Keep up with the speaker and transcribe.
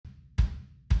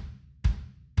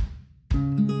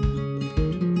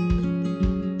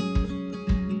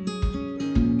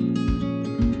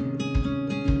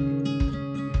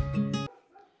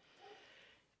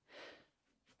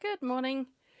Good morning,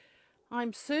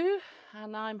 I'm Sue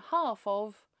and I'm half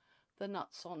of the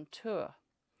Nuts on Tour,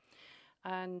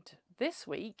 and this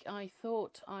week I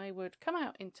thought I would come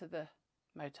out into the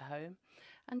motorhome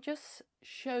and just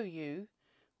show you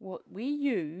what we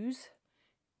use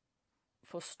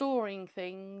for storing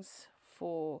things,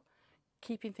 for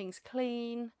keeping things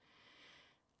clean,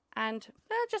 and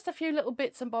just a few little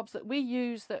bits and bobs that we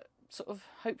use that sort of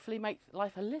hopefully make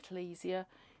life a little easier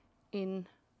in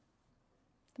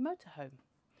the motorhome.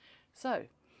 So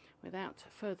without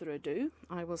further ado,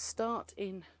 I will start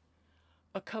in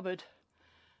a cupboard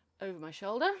over my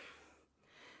shoulder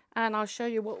and I'll show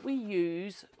you what we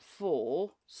use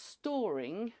for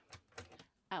storing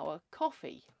our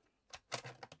coffee.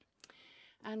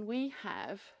 And we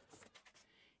have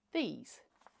these.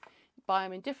 Buy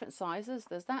them in different sizes.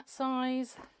 There's that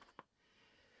size,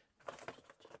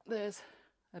 there's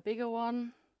a bigger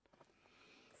one,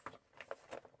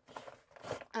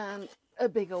 and a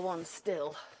bigger one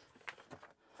still.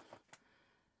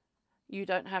 You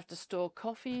don't have to store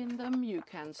coffee in them. You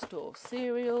can store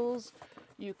cereals,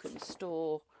 you can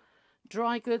store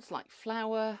dry goods like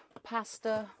flour,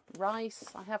 pasta, rice.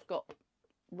 I have got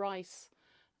rice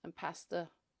and pasta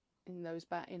in those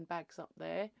bags up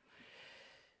there.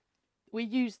 We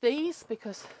use these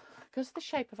because the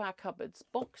shape of our cupboards,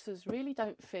 boxes really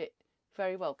don't fit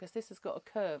very well because this has got a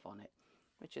curve on it,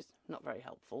 which is not very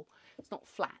helpful. It's not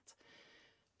flat.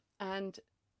 And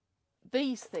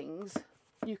these things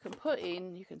you can put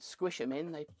in, you can squish them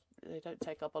in, they don't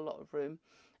take up a lot of room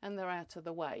and they're out of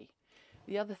the way.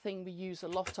 The other thing we use a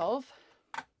lot of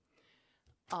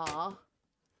are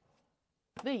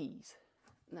these.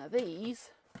 Now these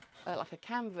are like a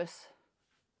canvas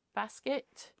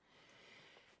basket,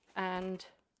 and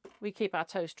we keep our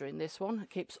toaster in this one. It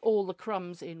keeps all the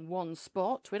crumbs in one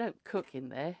spot. We don't cook in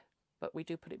there, but we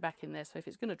do put it back in there, so if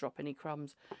it's going to drop any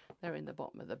crumbs, they're in the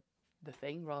bottom of the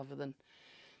thing rather than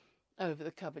over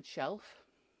the cupboard shelf.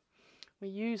 We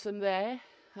use them there.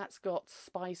 That's got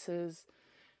spices,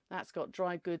 that's got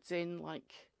dry goods in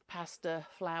like pasta,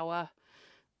 flour,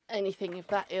 anything of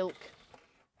that ilk,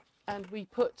 and we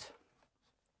put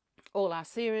all our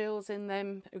cereals in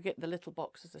them. We get the little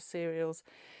boxes of cereals.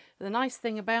 The nice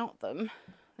thing about them,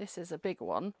 this is a big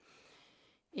one,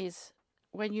 is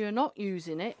when you're not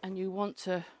using it and you want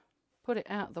to put it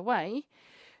out of the way,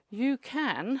 you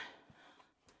can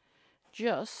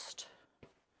just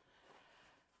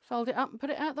fold it up and put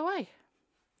it out of the way.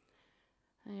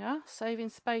 There you are, saving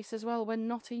space as well when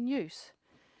not in use.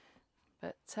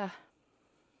 But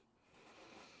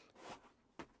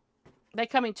they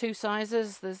come in two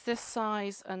sizes. There's this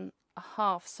size and a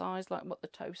half size, like what the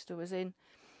toaster was in.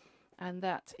 And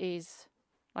that is,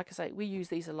 like I say, we use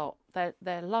these a lot.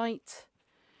 They're light.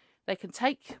 They can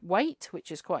take weight,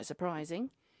 which is quite surprising.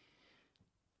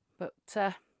 But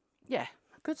yeah,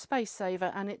 a good space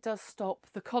saver, and it does stop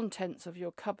the contents of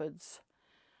your cupboards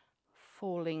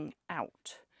falling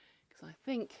out. Because I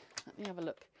think, let me have a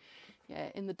look. Yeah,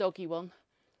 in the doggy one,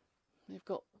 they've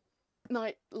got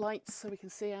night lights so we can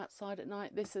see outside at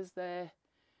night. This is their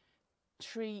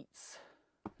treats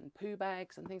and poo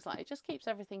bags and things like that. It just keeps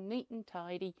everything neat and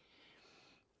tidy.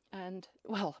 And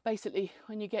well, basically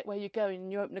when you get where you're going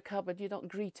and you open a cupboard, you're not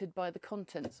greeted by the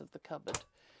contents of the cupboard.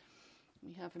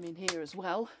 We have them in here as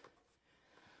well,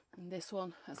 and this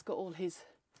one has got all his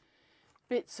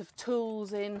bits of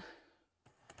tools in.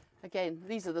 Again,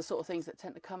 these are the sort of things that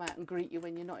tend to come out and greet you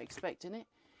when you're not expecting it.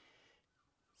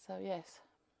 So yes,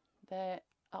 they're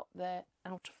up there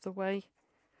out of the way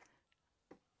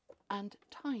and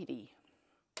tidy.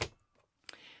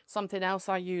 Something else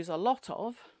I use a lot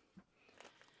of,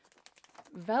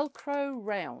 Velcro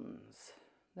rounds.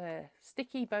 They're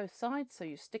sticky both sides, so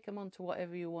you stick them onto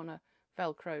whatever you want to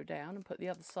Velcro down and put the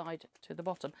other side to the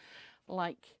bottom.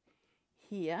 Like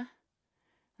here,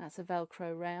 that's a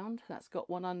Velcro round. That's got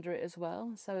one under it as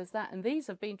well, so is that. And these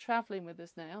have been travelling with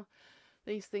us now.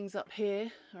 These things up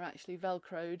here are actually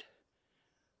Velcroed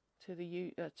to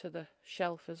the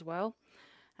shelf as well,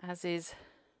 as is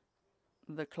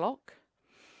the clock.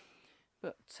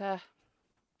 But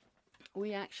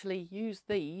we actually use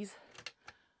these.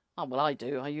 Oh, well, I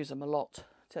do. I use them a lot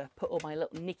to put all my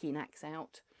little knicky-knacks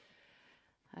out.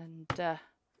 And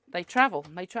they travel.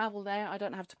 They travel there. I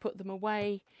don't have to put them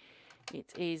away.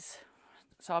 It is,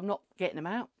 so I'm not getting them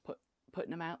out,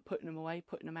 putting them out, putting them away,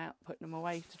 putting them out, putting them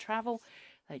away to travel.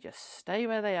 They just stay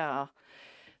where they are.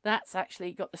 That's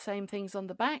actually got the same things on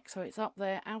the back, so it's up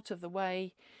there out of the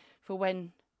way for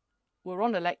when we're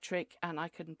on electric and I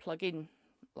can plug in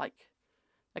like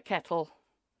a kettle,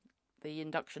 the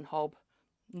induction hob,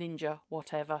 Ninja,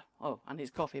 whatever. Oh, and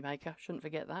his coffee maker, shouldn't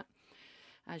forget that,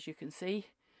 as you can see.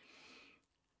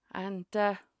 And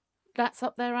that's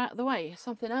up there out of the way.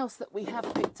 Something else that we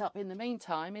have picked up in the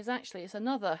meantime is actually, it's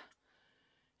another,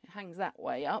 it hangs that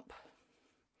way up,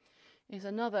 is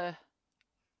another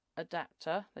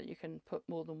adapter that you can put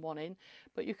more than one in,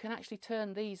 but you can actually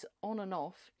turn these on and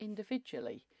off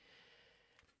individually.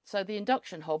 So the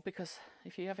induction hob, because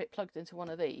if you have it plugged into one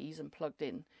of these and plugged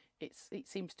in, it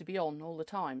seems to be on all the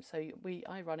time. So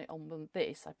I run it on with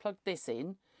this. I plug this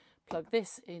in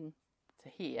to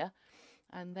here,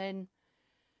 and then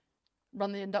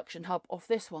run the induction hub off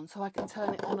this one, so I can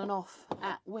turn it on and off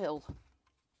at will.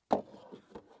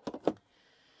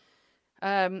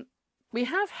 We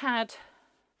have had,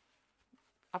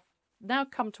 I've now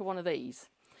come to one of these.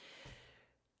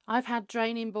 I've had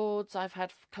draining boards, I've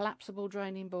had collapsible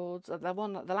draining boards. The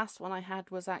last one I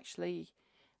had was actually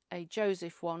a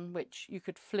Joseph one, which you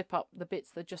could flip up the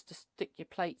bits that just to stick your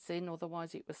plates in,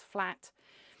 otherwise it was flat.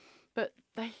 But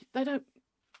they don't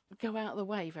go out of the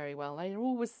way very well. They're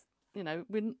always, you know,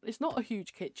 it's not a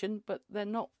huge kitchen, but they're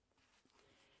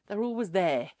always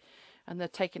there, and they're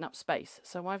taking up space.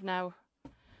 So I've now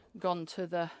gone to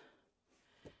the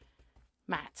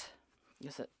mat,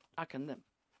 because I can then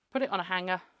put it on a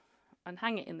hanger and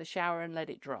hang it in the shower and let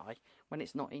it dry when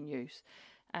it's not in use.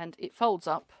 And it folds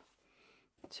up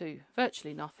to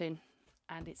virtually nothing,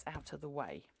 and it's out of the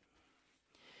way.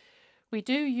 We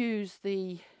do use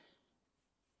the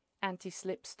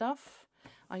anti-slip stuff.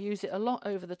 I use it a lot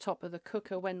over the top of the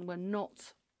cooker when we're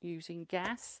not using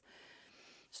gas.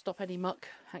 Stop any muck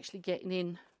actually getting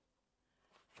in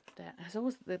there. There's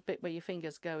always the bit where your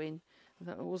fingers go in,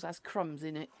 that always has crumbs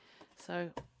in it. So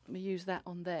we use that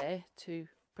on there to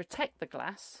protect the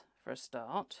glass for a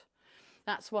start.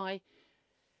 That's why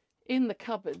in the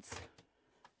cupboards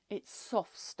it's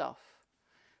soft stuff,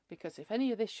 because if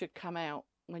any of this should come out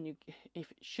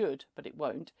if it should, but it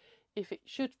won't, if it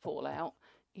should fall out,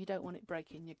 you don't want it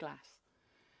breaking your glass.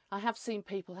 I have seen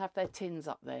people have their tins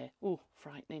up there. Oh,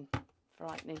 frightening,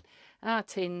 frightening. Our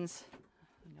tins,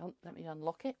 hang on, let me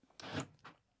unlock it.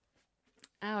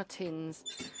 Our tins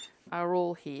are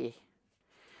all here,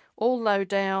 all low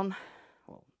down,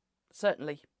 well,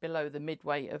 certainly below the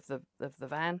midway of the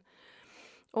van,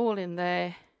 all in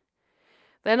there.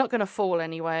 They're not going to fall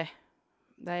anywhere.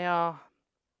 They are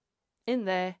in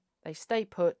there, they stay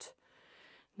put,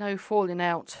 no falling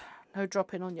out, no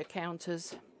dropping on your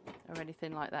counters or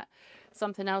anything like that.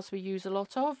 Something else we use a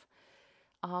lot of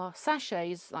are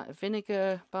sachets, like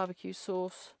vinegar, barbecue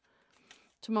sauce,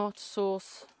 tomato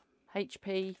sauce,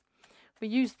 HP. We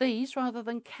use these rather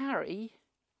than carry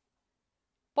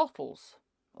bottles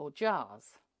or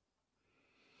jars,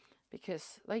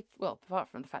 because they, well, apart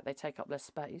from the fact they take up less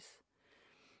space,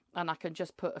 and I can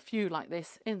just put a few like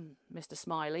this in Mr.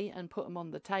 Smiley and put them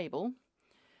on the table.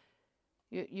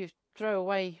 You throw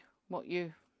away what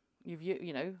you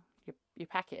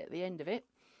pack it at the end of it,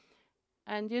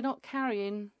 and you're not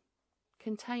carrying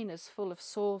containers full of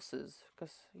sauces,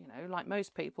 because, you know, like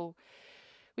most people,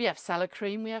 we have salad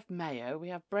cream, we have mayo, we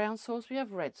have brown sauce, we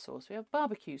have red sauce, we have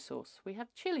barbecue sauce, we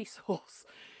have chili sauce,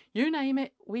 you name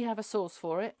it, we have a sauce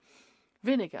for it,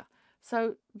 vinegar.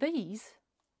 So these,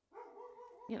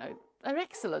 you know, they're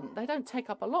excellent. They don't take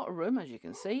up a lot of room, as you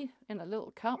can see, in a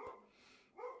little cup.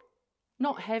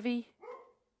 Not heavy.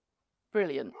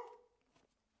 Brilliant.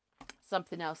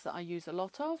 Something else that I use a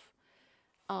lot of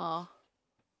are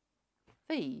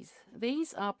these.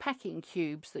 These are packing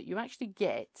cubes that you actually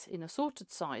get in assorted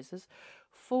sizes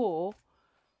for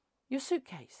your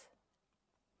suitcase.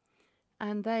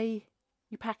 And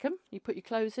you pack them, you put your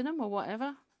clothes in them or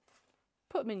whatever,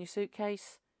 put them in your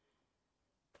suitcase.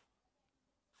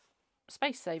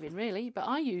 Space saving really, but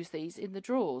I use these in the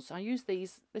drawers. I use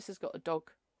these, this has got a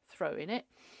dog throw in it.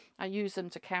 I use them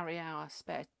to carry our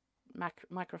spare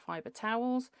microfiber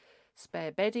towels,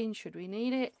 spare bedding should we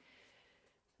need it.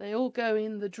 They all go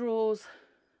in the drawers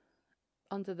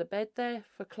under the bed there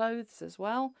for clothes as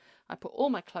well. I put all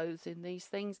my clothes in these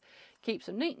things, keeps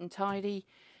them neat and tidy,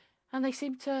 and they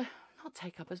seem to not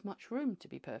take up as much room, to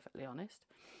be perfectly honest.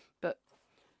 But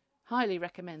highly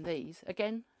recommend these.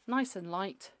 Again, nice and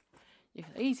light.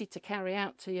 Easy to carry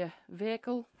out to your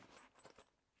vehicle.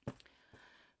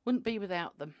 Wouldn't be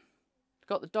without them.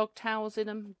 Got the dog towels in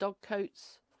them, dog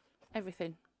coats,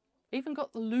 everything. Even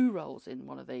got the loo rolls in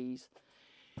one of these.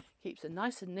 Keeps it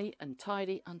nice and neat and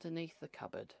tidy underneath the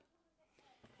cupboard.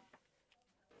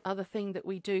 Other thing that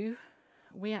we do,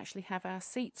 we actually have our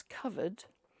seats covered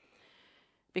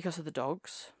because of the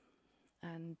dogs,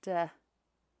 and it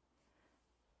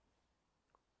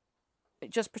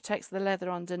just protects the leather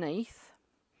underneath.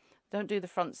 Don't do the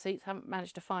front seats, haven't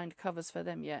managed to find covers for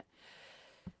them yet.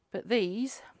 But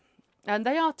these And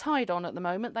they are tied on at the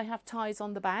moment. They have ties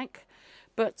on the back,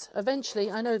 but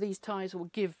eventually I know these ties will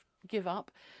give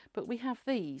up. But we have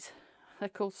these. They're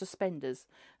called suspenders,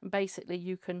 and basically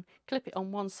you can clip it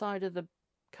on one side of the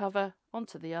cover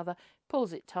onto the other,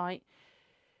 pulls it tight,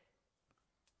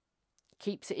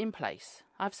 keeps it in place.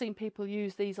 I've seen people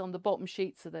use these on the bottom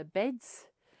sheets of their beds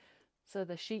so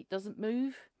the sheet doesn't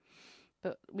move,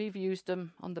 but we've used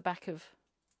them on the back of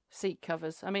seat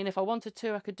covers. I mean, if I wanted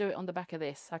to, I could do it on the back of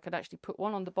this. I could actually put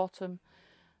one on the bottom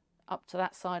up to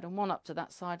that side and one up to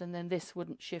that side, and then this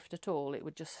wouldn't shift at all. It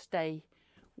would just stay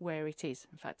where it is.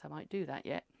 In fact, I might do that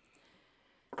yet.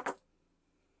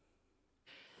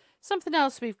 Something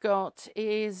else we've got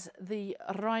is the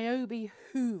Ryobi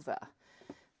Hoover.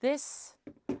 This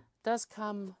does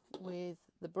come with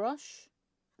the brush.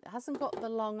 It hasn't got the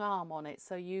long arm on it,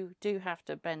 so you do have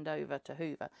to bend over to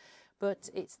hoover.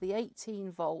 But it's the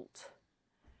 18-volt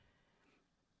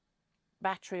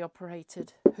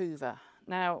battery-operated hoover.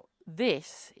 Now,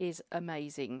 this is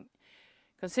amazing.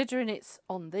 Considering it's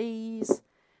on these,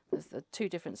 there's the two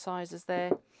different sizes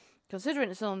there.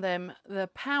 Considering it's on them, the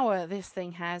power this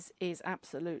thing has is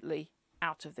absolutely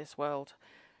out of this world.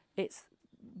 It's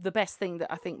the best thing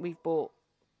that I think we've bought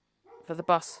for the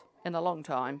bus in a long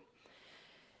time.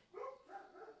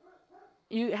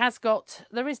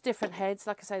 There is different heads.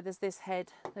 Like I say, there's this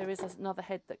head. There is another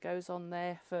head that goes on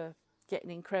there for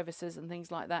getting in crevices and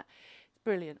things like that. It's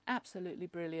brilliant, absolutely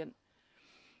brilliant.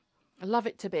 I love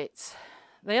it to bits.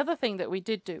 The other thing that we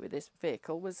did do with this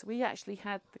vehicle was we actually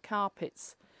had the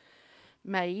carpets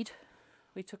made.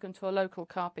 We took them to a local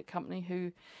carpet company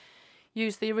who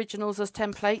used the originals as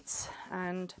templates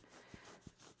and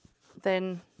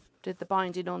then did the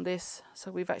binding on this.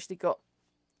 So we've actually got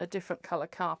a different colour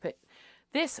carpet.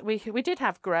 This, we did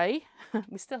have grey.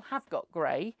 We still have got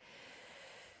grey.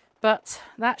 But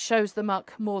that shows the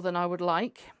muck more than I would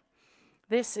like.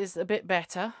 This is a bit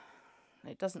better.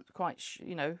 It doesn't quite,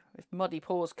 you know, if muddy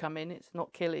paws come in, it's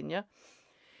not killing you.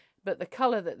 But the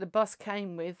colour that the bus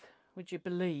came with, would you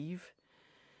believe,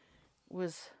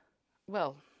 was,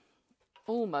 well,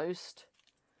 almost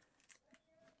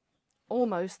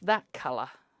that colour.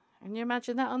 Can you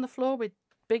imagine that on the floor with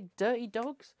big dirty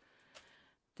dogs?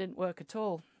 Didn't work at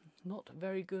all. Not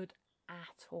very good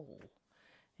at all.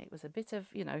 It was a bit of,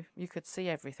 you know, you could see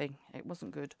everything. It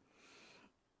wasn't good.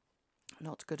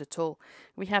 Not good at all.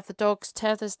 We have the dog's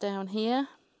tethers down here.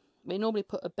 We normally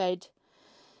put a bed.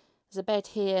 There's a bed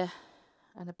here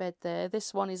and a bed there.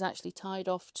 This one is actually tied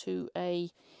off to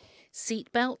a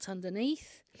seat belt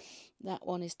underneath. That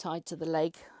one is tied to the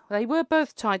leg. They were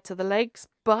both tied to the legs,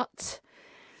 but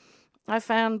I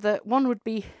found that one would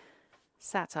be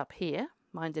sat up here,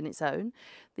 minding its own.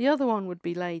 The other one would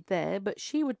be laid there, but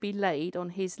she would be laid on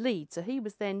his lead. So he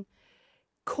was then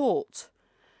caught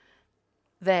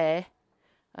there,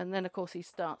 and then of course he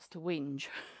starts to whinge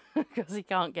because he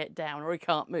can't get down or he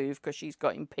can't move because she's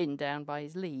got him pinned down by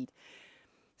his lead.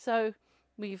 So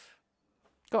we've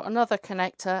got another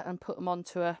connector and put them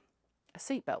onto a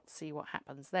seat belt to see what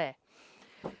happens there.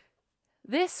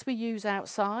 This we use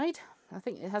outside. I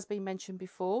think it has been mentioned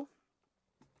before.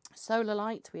 Solar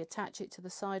light, we attach it to the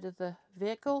side of the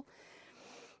vehicle.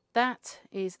 That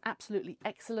is absolutely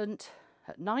excellent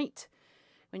at night.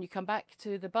 When you come back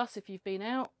to the bus, if you've been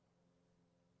out,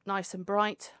 nice and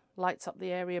bright, lights up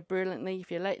the area brilliantly.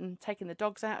 If you're taking the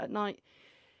dogs out at night,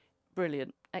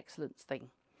 brilliant, excellent thing.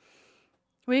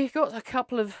 We've got a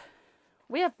couple of,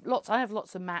 I have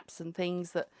lots of maps and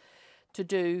things to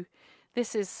do.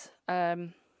 This is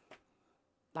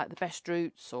like the best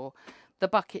routes or the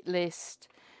bucket list.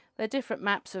 They're different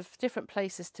maps of different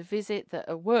places to visit that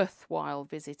are worthwhile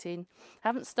visiting.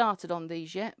 Haven't started on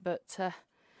these yet, but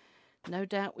no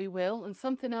doubt we will. And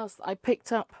something else that I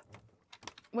picked up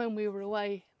when we were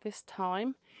away this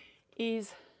time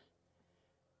is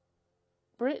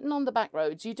Britain on the back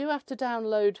roads. You do have to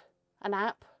download an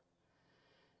app,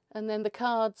 and then the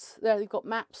cards there, you've got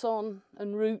maps on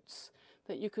and routes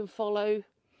that you can follow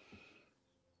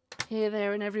here,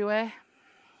 there and everywhere,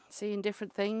 seeing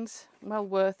different things. Well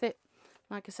worth it.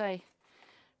 Like I say,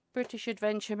 British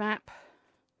Adventure map,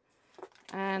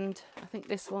 and I think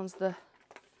this one's the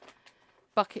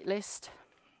bucket list,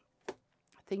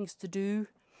 things to do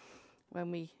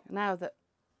when now that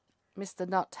Mr.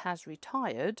 Nut has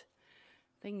retired,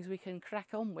 things we can crack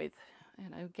on with, you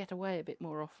know, get away a bit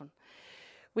more often.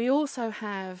 We also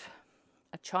have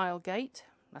a child gate.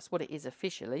 That's what it is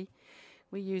officially.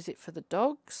 We use it for the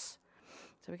dogs.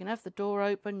 So we can have the door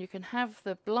open, you can have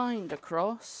the blind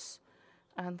across,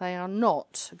 and they are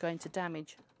not going to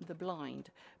damage the blind.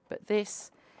 But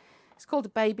this, it's called a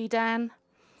baby Dan.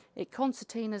 It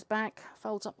concertinas back,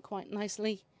 folds up quite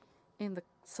nicely in the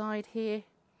side here.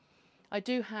 I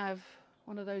do have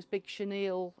one of those big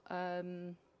chenille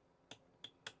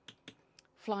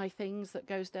fly things that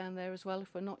goes down there as well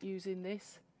if we're not using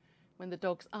this, when the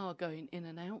dogs are going in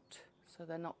and out, so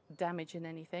they're not damaging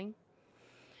anything.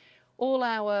 All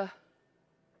our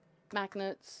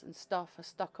magnets and stuff are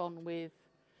stuck on with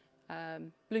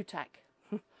blue tack.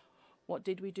 What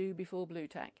did we do before blue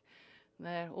tack?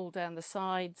 They're all down the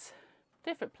sides,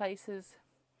 different places,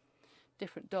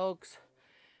 different dogs,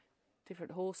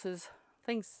 different horses,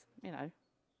 things, you know,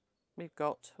 we've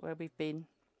got where we've been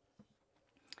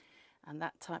and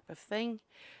that type of thing.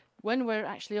 When we're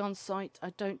actually on site,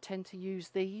 I don't tend to use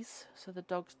these so the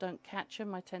dogs don't catch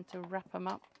them. I tend to wrap them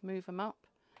up, move them up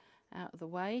out of the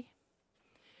way.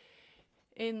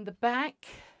 In the back,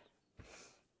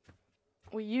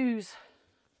 we use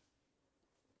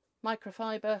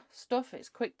microfiber stuff. It's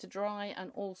quick to dry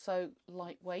and also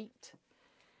lightweight.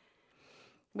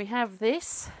 We have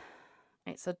this.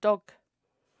 It's a dog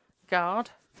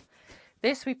guard.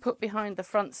 This we put behind the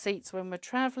front seats when we're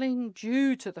travelling,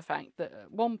 due to the fact that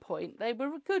at one point they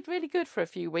were good, really good for a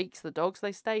few weeks, the dogs.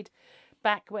 They stayed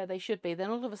back where they should be.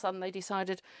 Then all of a sudden they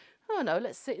decided, oh no,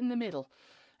 let's sit in the middle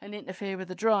and interfere with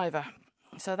the driver.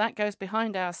 So that goes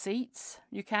behind our seats.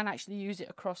 You can actually use it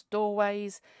across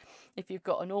doorways. If you've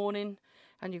got an awning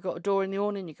and you've got a door in the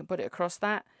awning, you can put it across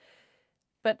that.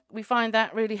 But we find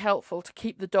that really helpful to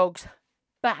keep the dogs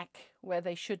back where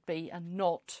they should be and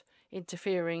not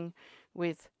interfering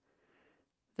with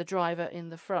the driver in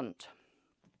the front.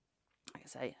 Like I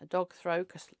say, a dog throw,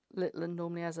 because Littleland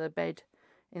normally has a bed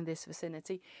in this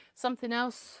vicinity. Something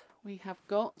else we have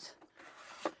got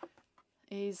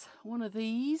is one of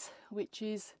these, which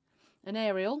is an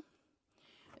aerial.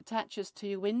 Attaches to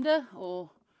your window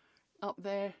or up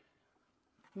there,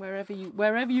 wherever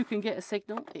you can get a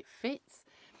signal, it fits.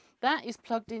 That is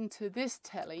plugged into this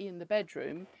telly in the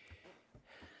bedroom,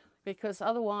 because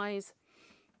otherwise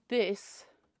this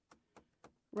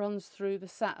runs through the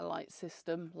satellite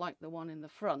system like the one in the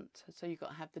front. So you've got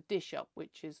to have the dish up,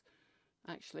 which is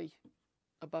actually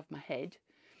above my head,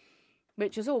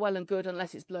 which is all well and good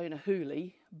unless it's blowing a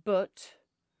hoolie. But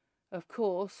of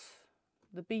course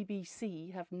the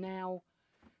BBC have now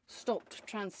stopped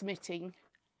transmitting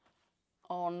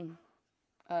on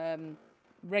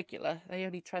regular. They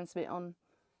only transmit on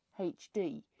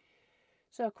HD.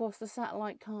 So of course the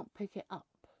satellite can't pick it up.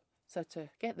 So to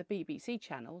get the BBC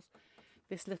channels,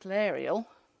 this little aerial,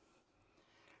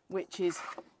 which is,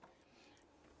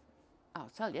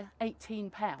 I'll tell you,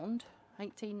 £18,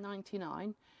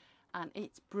 £18.99, and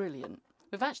it's brilliant.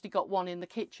 We've actually got one in the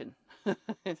kitchen.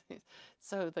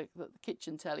 So the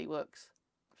kitchen telly works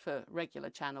for regular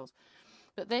channels.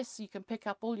 But this, you can pick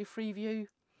up all your Freeview.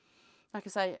 Like I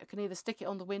say, I can either stick it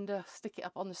on the window, stick it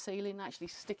up on the ceiling, actually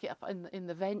stick it up in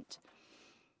the vent.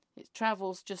 It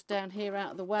travels just down here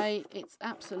out of the way. It's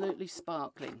absolutely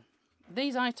sparkling.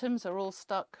 These items are all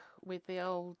stuck with the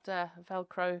old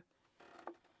Velcro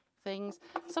things.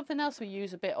 Something else we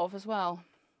use a bit of as well.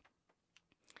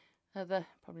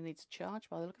 Probably needs a charge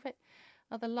by the look of it.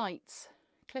 Are the lights,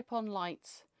 clip-on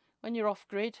lights. When you're off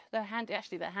grid, they're handy.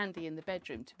 Actually, they're handy in the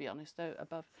bedroom, to be honest. Though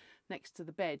above, next to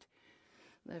the bed,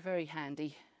 they're very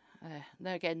handy.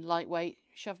 They're again lightweight.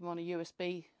 Shove them on a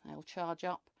USB, they'll charge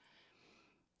up.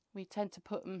 We tend to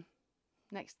put them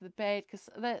next to the bed because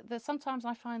sometimes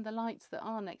I find the lights that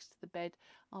are next to the bed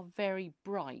are very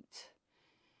bright.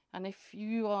 And if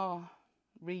you are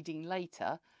reading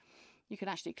later, you can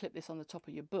actually clip this on the top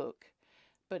of your book,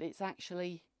 but it's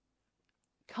actually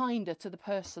kinder to the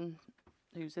person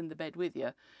who's in the bed with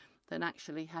you than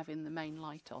actually having the main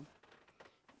light on.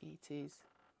 It is.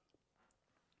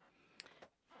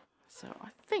 So I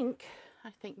think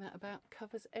that about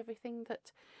covers everything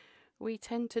that we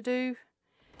tend to do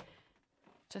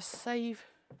to save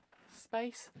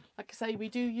space. Like I say, we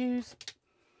do use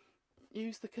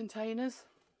the containers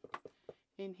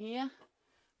in here,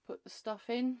 put the stuff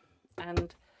in,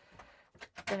 and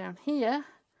down here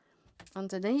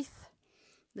underneath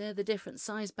they're the different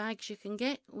size bags you can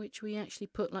get, which we actually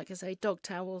put, like I say, dog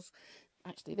towels.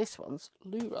 Actually this one's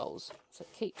loo rolls, so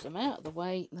it keeps them out of the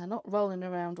way. They're not rolling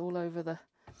around all over the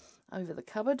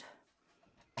cupboard,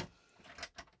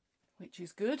 which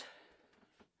is good.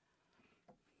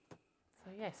 So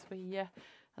yes,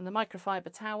 and the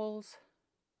microfiber towels,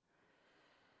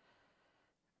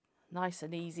 nice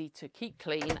and easy to keep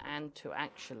clean and to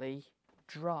actually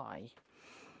dry.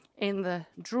 In the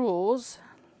drawers,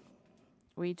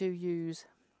 we do use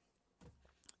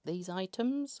these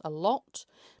items a lot,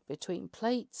 between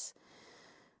plates,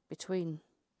 between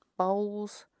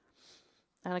bowls,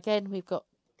 and again we've got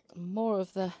more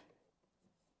of the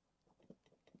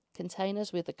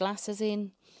containers with the glasses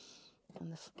in,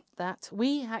 and that.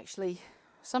 We actually,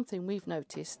 something we've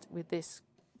noticed with this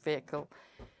vehicle,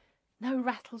 no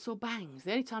rattles or bangs.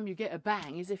 The only time you get a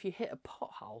bang is if you hit a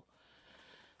pothole.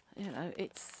 You know,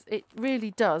 it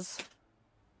really does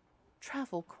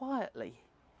travel quietly,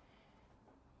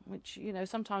 which, you know,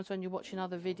 sometimes when you're watching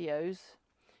other videos,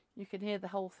 you can hear the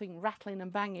whole thing rattling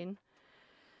and banging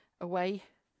away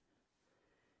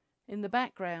in the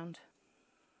background.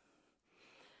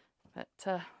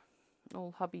 But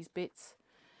all hubby's bits,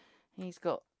 he's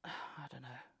got, I don't know,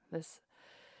 there's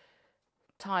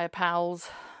tyre pals,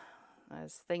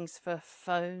 there's things for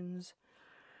phones.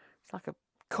 It's like a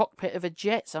cockpit of a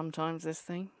jet sometimes, this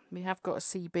thing. We have got a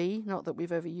CB, not that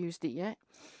we've ever used it yet.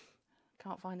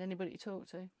 Can't find anybody to talk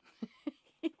to.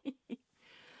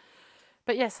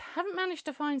 But yes, haven't managed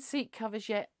to find seat covers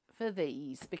yet for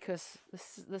these, because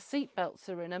the seat belts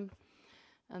are in them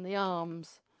and the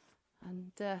arms,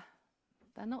 and they're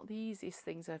not the easiest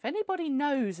things. So if anybody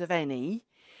knows of any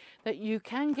that you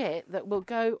can get that will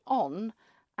go on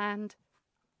and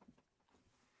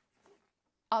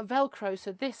Velcro,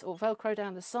 so this, or Velcro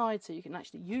down the side so you can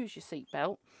actually use your seat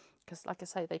belt, because like I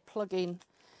say, they plug in,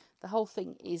 the whole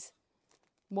thing is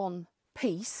one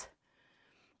piece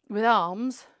with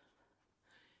arms.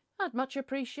 I'd much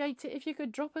appreciate it if you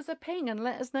could drop us a ping and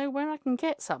let us know where I can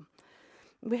get some.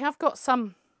 We have got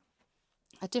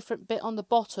a different bit on the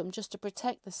bottom just to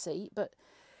protect the seat, but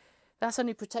that's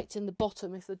only protecting the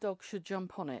bottom if the dog should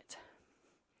jump on it.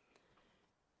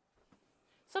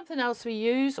 Something else we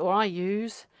use, or I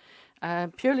use,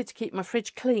 purely to keep my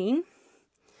fridge clean,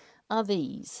 are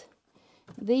these.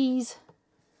 These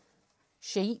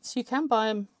sheets, you can buy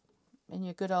them in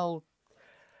your good old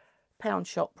pound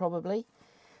shop probably,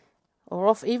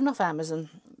 or even off Amazon.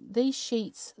 These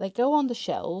sheets, they go on the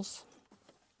shelves,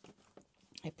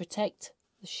 they protect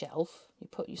the shelf, you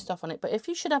put your stuff on it, but if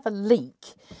you should have a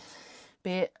leak,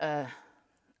 be it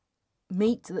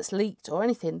meat that's leaked or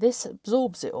anything, this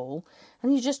absorbs it all,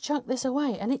 and you just chuck this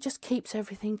away and it just keeps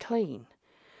everything clean.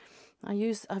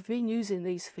 I've been using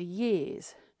these for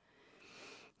years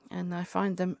and I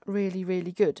find them really,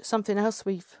 really good. Something else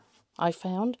I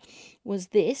found was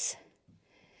this.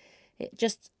 It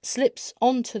just slips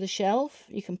onto the shelf.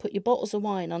 You can put your bottles of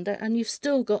wine under, and you've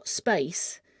still got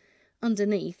space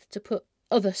underneath to put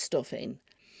other stuff in.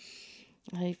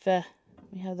 We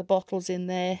have the bottles in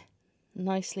there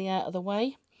nicely out of the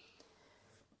way.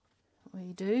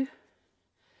 We do.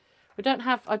 I don't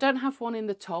have one in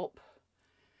the top,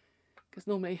 because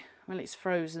normally when it's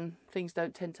frozen things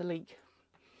don't tend to leak.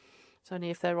 It's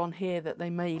only if they're on here that they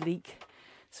may leak.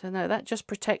 So no, that just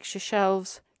protects your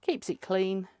shelves, keeps it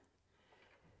clean,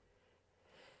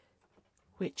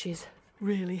 which is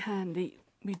really handy.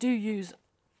 We do use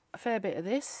a fair bit of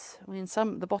this in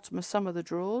the bottom of some of the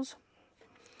drawers,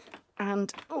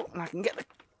 and I can get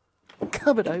the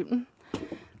cupboard open.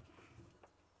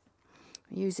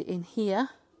 Use it in here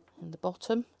in the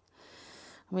bottom,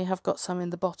 and we have got some in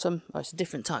the bottom. Oh, it's a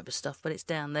different type of stuff, but it's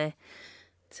down there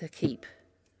to keep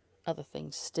other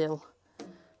things still.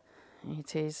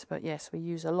 It is, but yes, we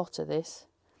use a lot of this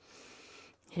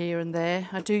here and there.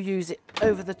 I do use it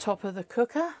over the top of the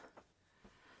cooker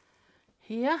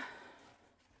here,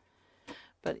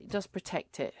 but it does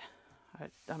protect it.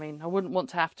 I mean, I wouldn't want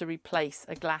to have to replace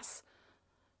a glass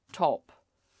top,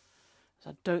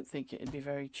 so I don't think it'd be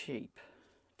very cheap,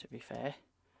 to be fair.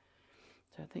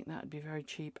 I don't think that would be very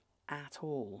cheap at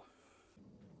all.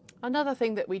 Another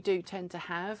thing that we do tend to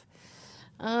have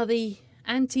are the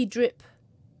anti-drip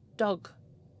dog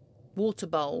water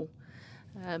bowl.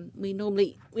 We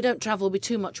don't travel with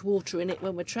too much water in it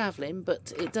when we're travelling,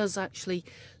 but it does actually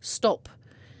stop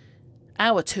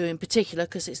our two in particular,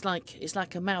 because it's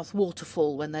like a mouth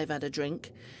waterfall. When they've had a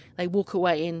drink, they walk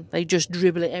away and they just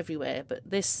dribble it everywhere, but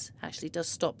this actually does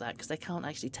stop that, because they can't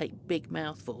actually take big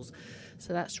mouthfuls,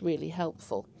 so that's really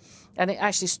helpful. And it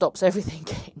actually stops everything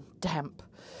getting damp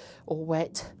or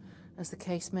wet, as the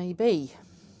case may be.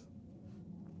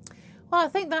 Well, I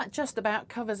think that just about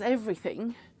covers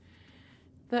everything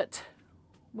that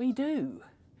we do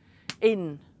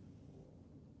in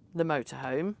the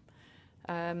motorhome.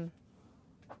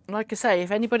 Like I say,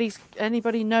 if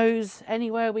anybody knows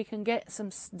anywhere we can get some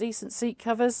decent seat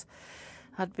covers,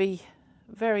 I'd be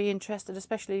very interested,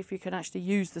 especially if you can actually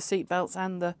use the seat belts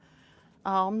and the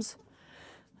arms.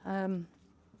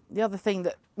 The other thing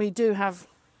that we do have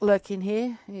lurking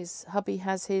here is hubby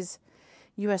has his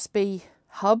USB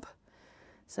hub,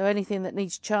 so anything that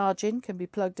needs charging can be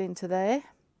plugged into there.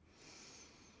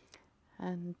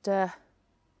 And I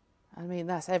mean,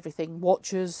 that's everything: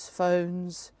 watches,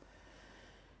 phones,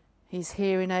 his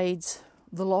hearing aids,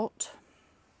 the lot.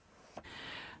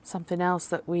 Something else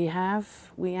that we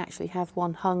actually have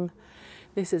one hung.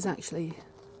 This is actually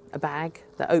a bag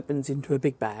that opens into a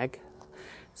big bag.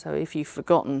 So if you've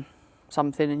forgotten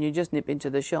something and you just nip into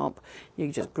the shop, you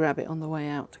can just grab it on the way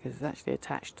out because it's actually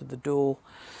attached to the door.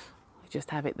 You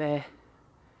just have it there.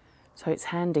 So it's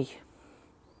handy.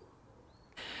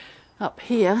 Up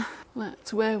here,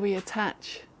 that's where we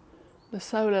attach the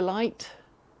solar light.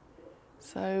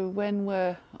 So when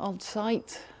we're on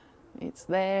site, it's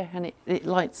there and it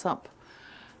lights up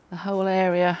the whole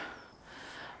area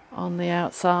on the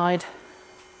outside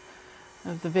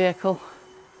of the vehicle,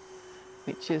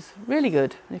 which is really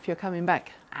good if you're coming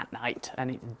back at night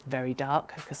and it's very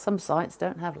dark, because some sites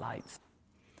don't have lights.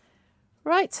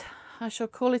 Right, I shall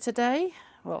call it a day.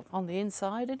 Well, on the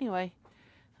inside anyway.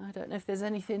 I don't know if there's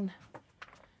anything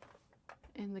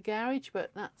in the garage,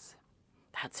 but that's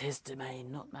his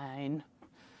domain, not mine.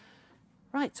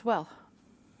 Right, well,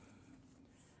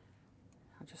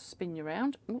 I'll just spin you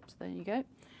around. Oops, there you go.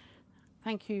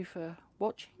 Thank you for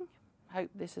watching. Hope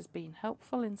this has been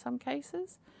helpful in some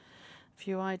cases. A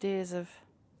few ideas of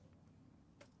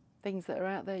things that are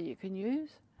out there you can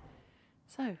use.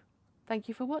 So, thank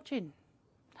you for watching.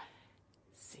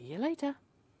 See you later.